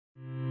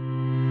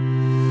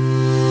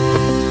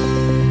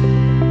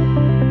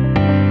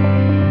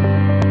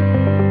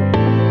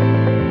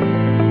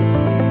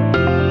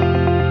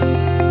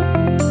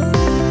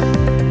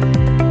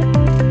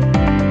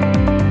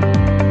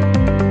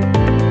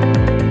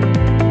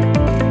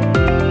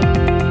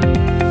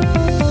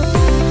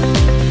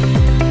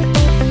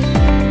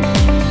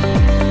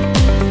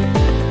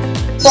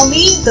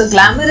the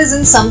glamour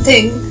isn't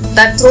something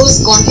that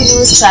throws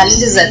continuous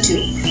challenges at you.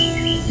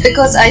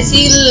 Because I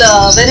feel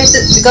when it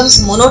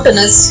becomes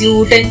monotonous,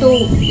 you tend to,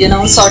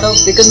 sort of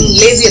become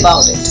lazy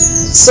about it.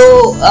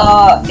 So,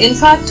 in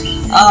fact,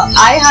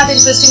 I had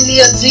interestingly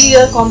a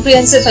 3-year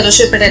comprehensive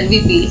fellowship at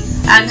LVPEI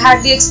and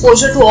had the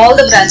exposure to all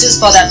the branches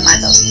for that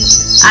matter.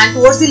 And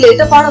towards the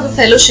later part of the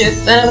fellowship,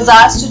 when I was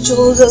asked to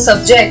choose a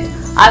subject,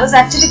 I was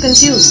actually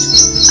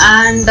confused.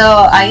 And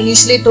I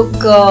initially took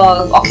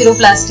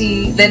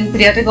oculoplasty, then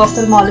pediatric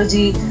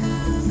ophthalmology.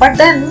 But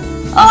then,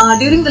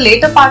 during the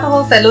later part of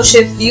our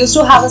fellowship, we used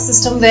to have a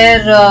system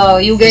where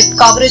you get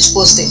coverage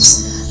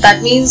postings.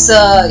 That means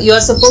you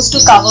are supposed to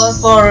cover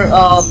for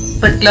a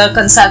particular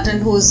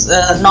consultant who's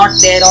not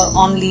there or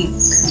on leave.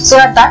 So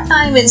at that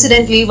time,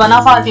 incidentally, one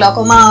of our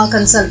glaucoma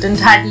consultant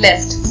had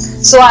left.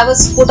 So I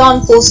was put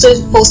on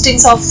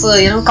postings of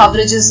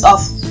coverages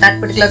of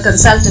that particular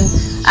consultant,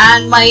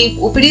 and my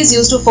OPDs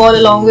used to fall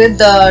along with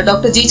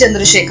Dr. G.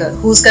 Chandrasekhar,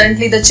 who's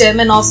currently the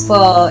chairman of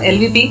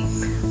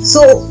LVP.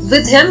 So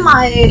with him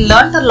I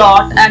learnt a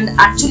lot and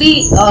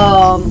actually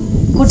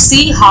could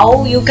see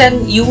how you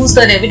can use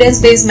the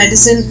evidence-based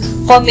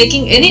medicine for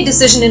making any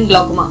decision in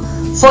glaucoma.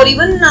 For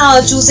even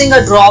choosing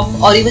a drop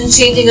or even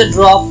changing a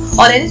drop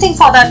or anything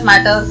for that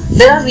matter,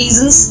 there are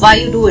reasons why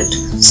you do it.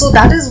 So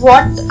that is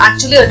what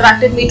actually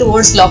attracted me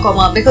towards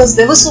glaucoma, because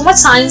there was so much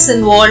science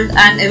involved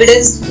and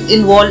evidence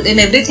involved in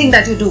everything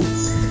that you do.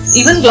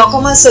 Even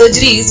glaucoma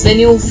surgeries, when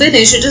you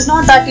finish, it is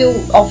not that you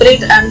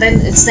operate and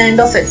then it's the end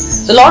of it.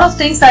 A lot of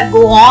things that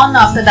go on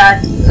after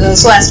that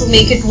so as to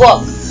make it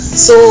work.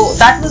 So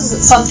that was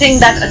something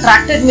that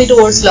attracted me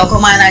towards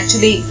glaucoma, and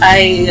actually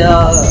I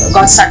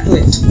got stuck to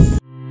it.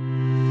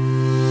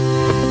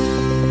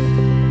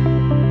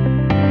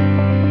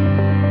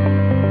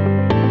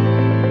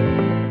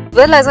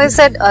 Well, as I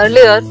said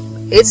earlier,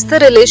 it's the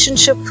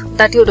relationship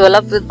that you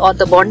develop with, or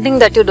the bonding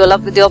that you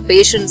develop with your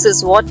patients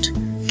is what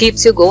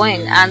keeps you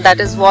going, and that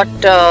is what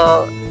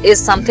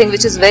is something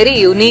which is very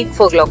unique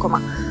for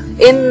glaucoma.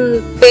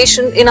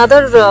 In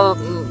other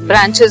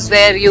branches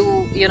where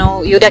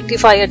you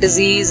rectify a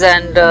disease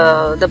and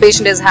the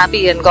patient is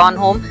happy and gone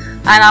home,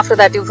 and after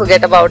that you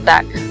forget about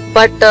that.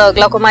 But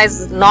glaucoma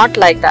is not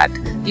like that.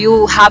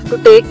 You have to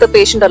take the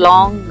patient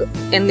along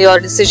in your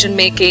decision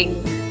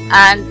making,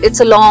 and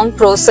it's a long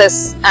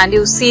process, and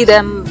you see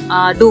them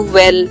do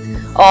well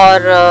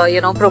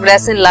or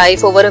progress in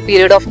life over a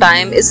period of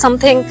time is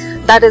something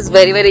that is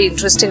very, very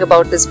interesting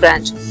about this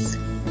branch.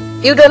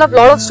 You develop a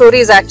lot of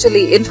stories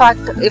actually. In fact,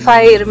 if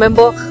I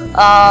remember,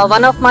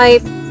 one of my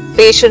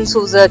patients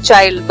who's a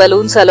child,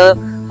 balloon seller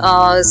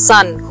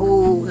son,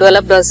 who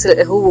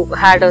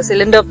had a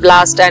cylinder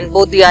blast and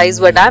both the eyes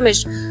were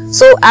damaged.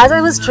 So as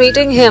I was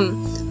treating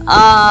him,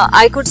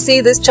 I could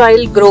see this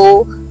child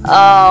grow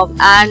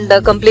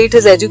and complete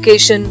his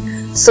education.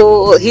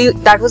 So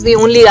that was the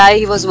only eye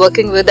he was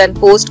working with, and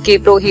post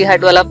K-Pro he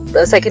had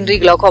developed secondary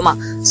glaucoma.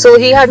 So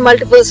he had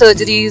multiple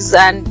surgeries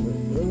and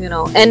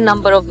n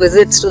number of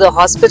visits to the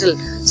hospital.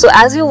 So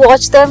as you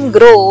watch them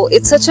grow,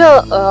 it's such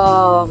a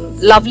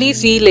lovely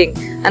feeling,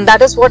 and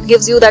that is what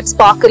gives you that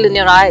sparkle in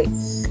your eye.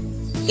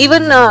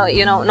 Even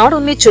not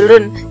only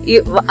children.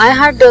 I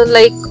had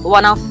like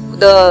one of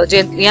the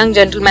young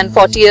gentleman,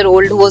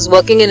 40-year-old, who was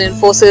working in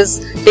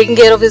Infosys, taking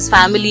care of his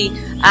family,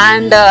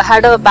 and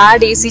had a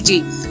bad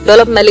ACG,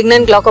 developed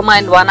malignant glaucoma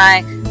in one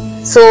eye.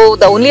 So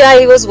the only eye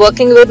he was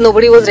working with,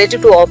 nobody was ready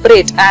to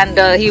operate,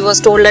 and he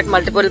was told at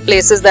multiple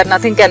places that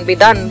nothing can be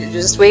done, you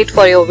just wait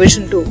for your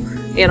vision to,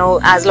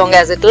 as long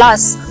as it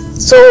lasts.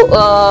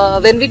 So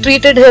when we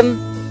treated him,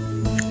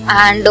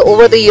 and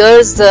over the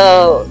years,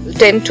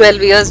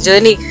 10-12 years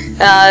journey,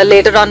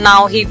 later on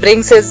now he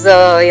brings his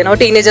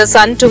teenager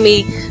son to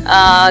me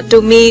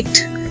to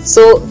meet.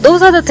 So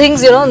those are the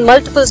things,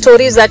 multiple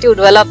stories that you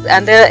develop,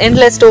 and there are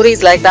endless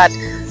stories like that.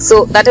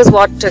 So that is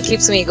what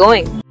keeps me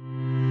going.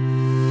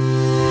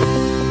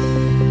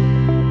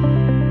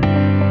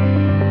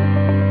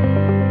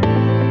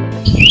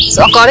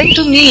 So according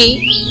to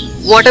me,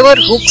 whatever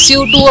hooks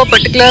you to a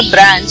particular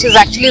branch is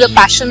actually the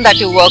passion that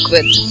you work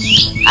with.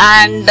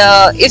 And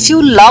if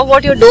you love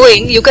what you're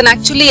doing, you can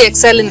actually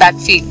excel in that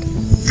field.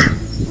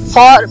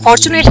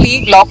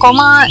 Fortunately,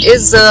 glaucoma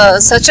is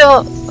such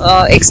a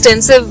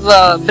extensive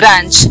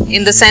branch,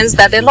 in the sense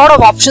that there are a lot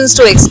of options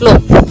to explore.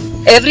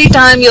 Every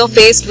time you're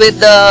faced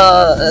with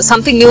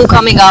something new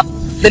coming up,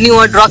 the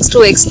newer drugs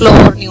to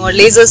explore, newer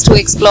lasers to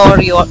explore,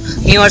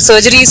 newer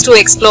surgeries to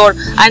explore,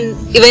 and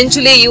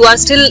eventually you are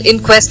still in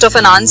quest of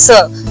an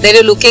answer that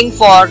you're looking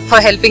for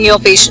helping your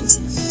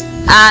patients.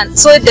 And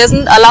so it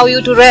doesn't allow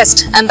you to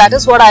rest, and that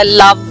is what I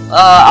love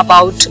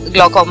about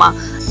glaucoma.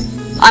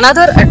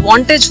 Another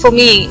advantage for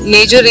me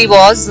majorly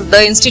was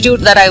the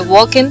institute that I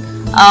work in.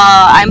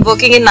 I'm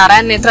working in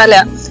Narayana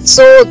Nethralaya.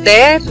 So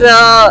there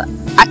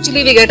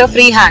actually we get a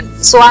free hand.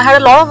 So I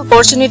had a lot of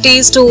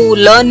opportunities to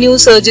learn new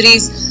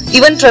surgeries.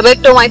 Even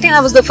trabectome, I think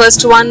I was the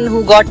first one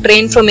who got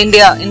trained from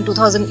India in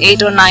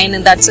 2008 or 9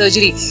 in that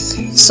surgery.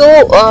 So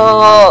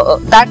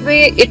that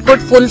way it could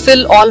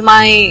fulfill all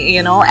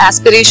my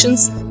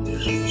aspirations.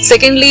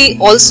 Secondly,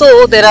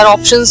 also there are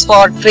options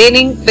for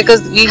training,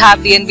 because we have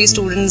DNB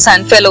students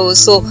and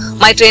fellows, so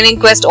my training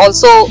quest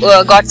also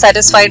got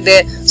satisfied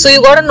there. So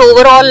you got an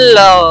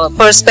overall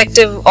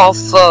perspective of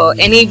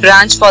any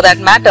branch for that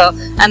matter,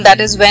 and that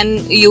is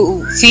when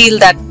you feel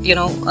that, you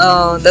know,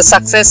 the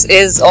success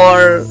is,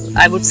 or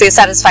I would say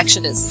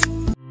satisfaction is.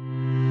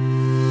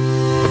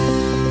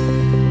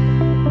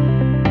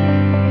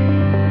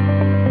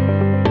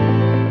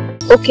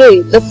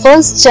 Okay, the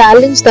first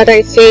challenge that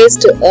I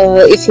faced,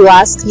 if you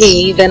ask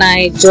me, when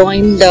I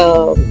joined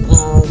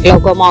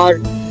glaucoma or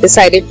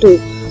decided to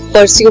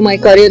pursue my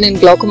career in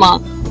glaucoma,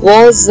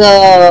 was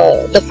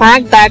the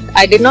fact that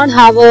I did not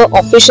have an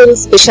official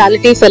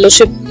specialty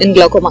fellowship in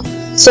glaucoma.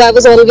 So I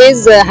was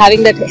always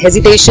having that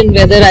hesitation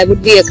whether I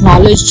would be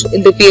acknowledged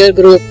in the peer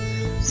group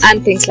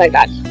and things like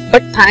that.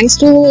 But thanks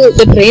to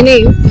the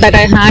training that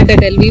I had at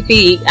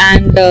LVPEI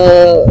and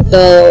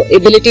the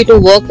ability to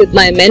work with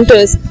my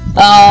mentors,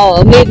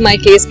 made my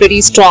case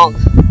pretty strong.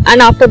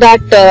 And after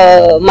that,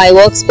 my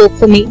work spoke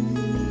for me.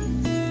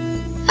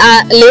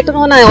 Later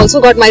on, I also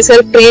got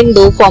myself trained,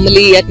 though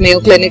formally, at Mayo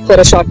Clinic for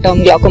a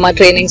short-term glaucoma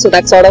training. So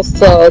that sort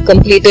of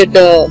completed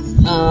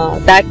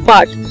that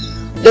part.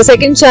 The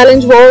second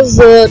challenge was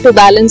to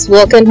balance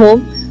work and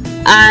home.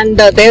 And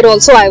there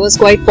also I was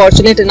quite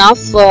fortunate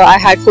enough. I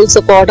had full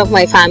support of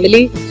my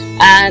family.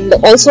 And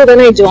also when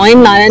I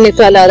joined Narayana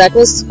Nethralaya, that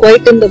was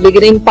quite in the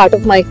beginning part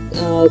of my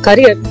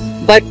career.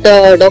 But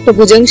Dr.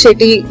 Bhujang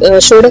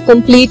Shetty showed a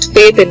complete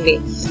faith in me.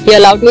 He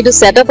allowed me to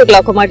set up a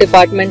glaucoma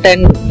department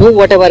and do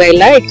whatever I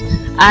liked.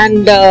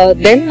 And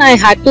then I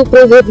had to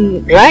prove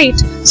him right.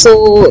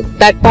 So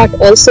that part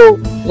also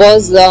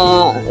was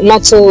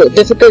not so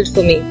difficult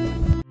for me.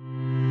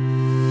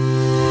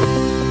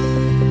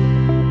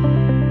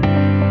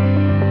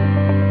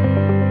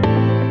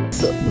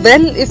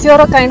 Well, if you're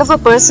a kind of a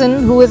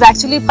person who is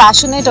actually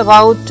passionate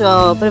about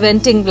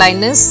preventing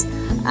blindness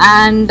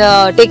and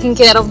taking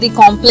care of the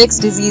complex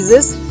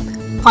diseases,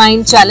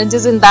 find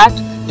challenges in that,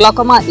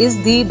 glaucoma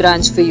is the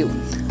branch for you.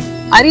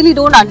 I really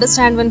don't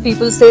understand when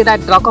people say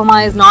that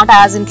glaucoma is not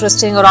as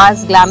interesting or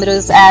as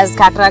glamorous as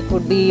cataract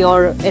would be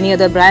or any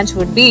other branch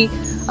would be,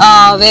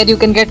 where you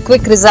can get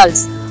quick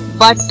results.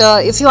 But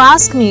if you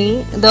ask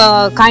me,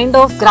 the kind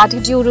of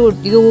gratitude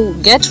you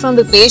get from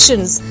the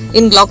patients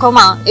in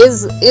glaucoma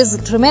is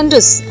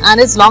tremendous and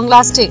it's long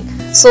lasting.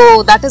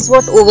 So that is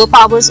what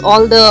overpowers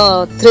all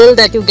the thrill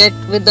that you get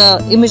with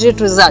the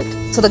immediate result.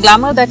 So the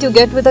glamour that you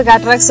get with the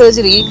cataract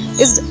surgery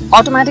is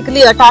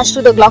automatically attached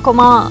to the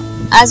glaucoma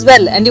as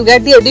well, and you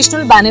get the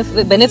additional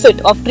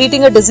benefit of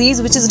treating a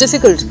disease which is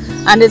difficult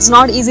and it's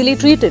not easily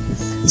treated.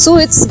 So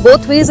it's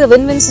both ways a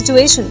win-win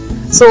situation.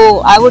 So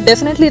I would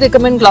definitely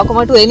recommend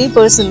glaucoma to any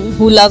person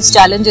who loves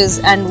challenges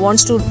and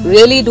wants to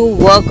really do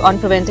work on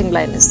preventing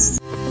blindness.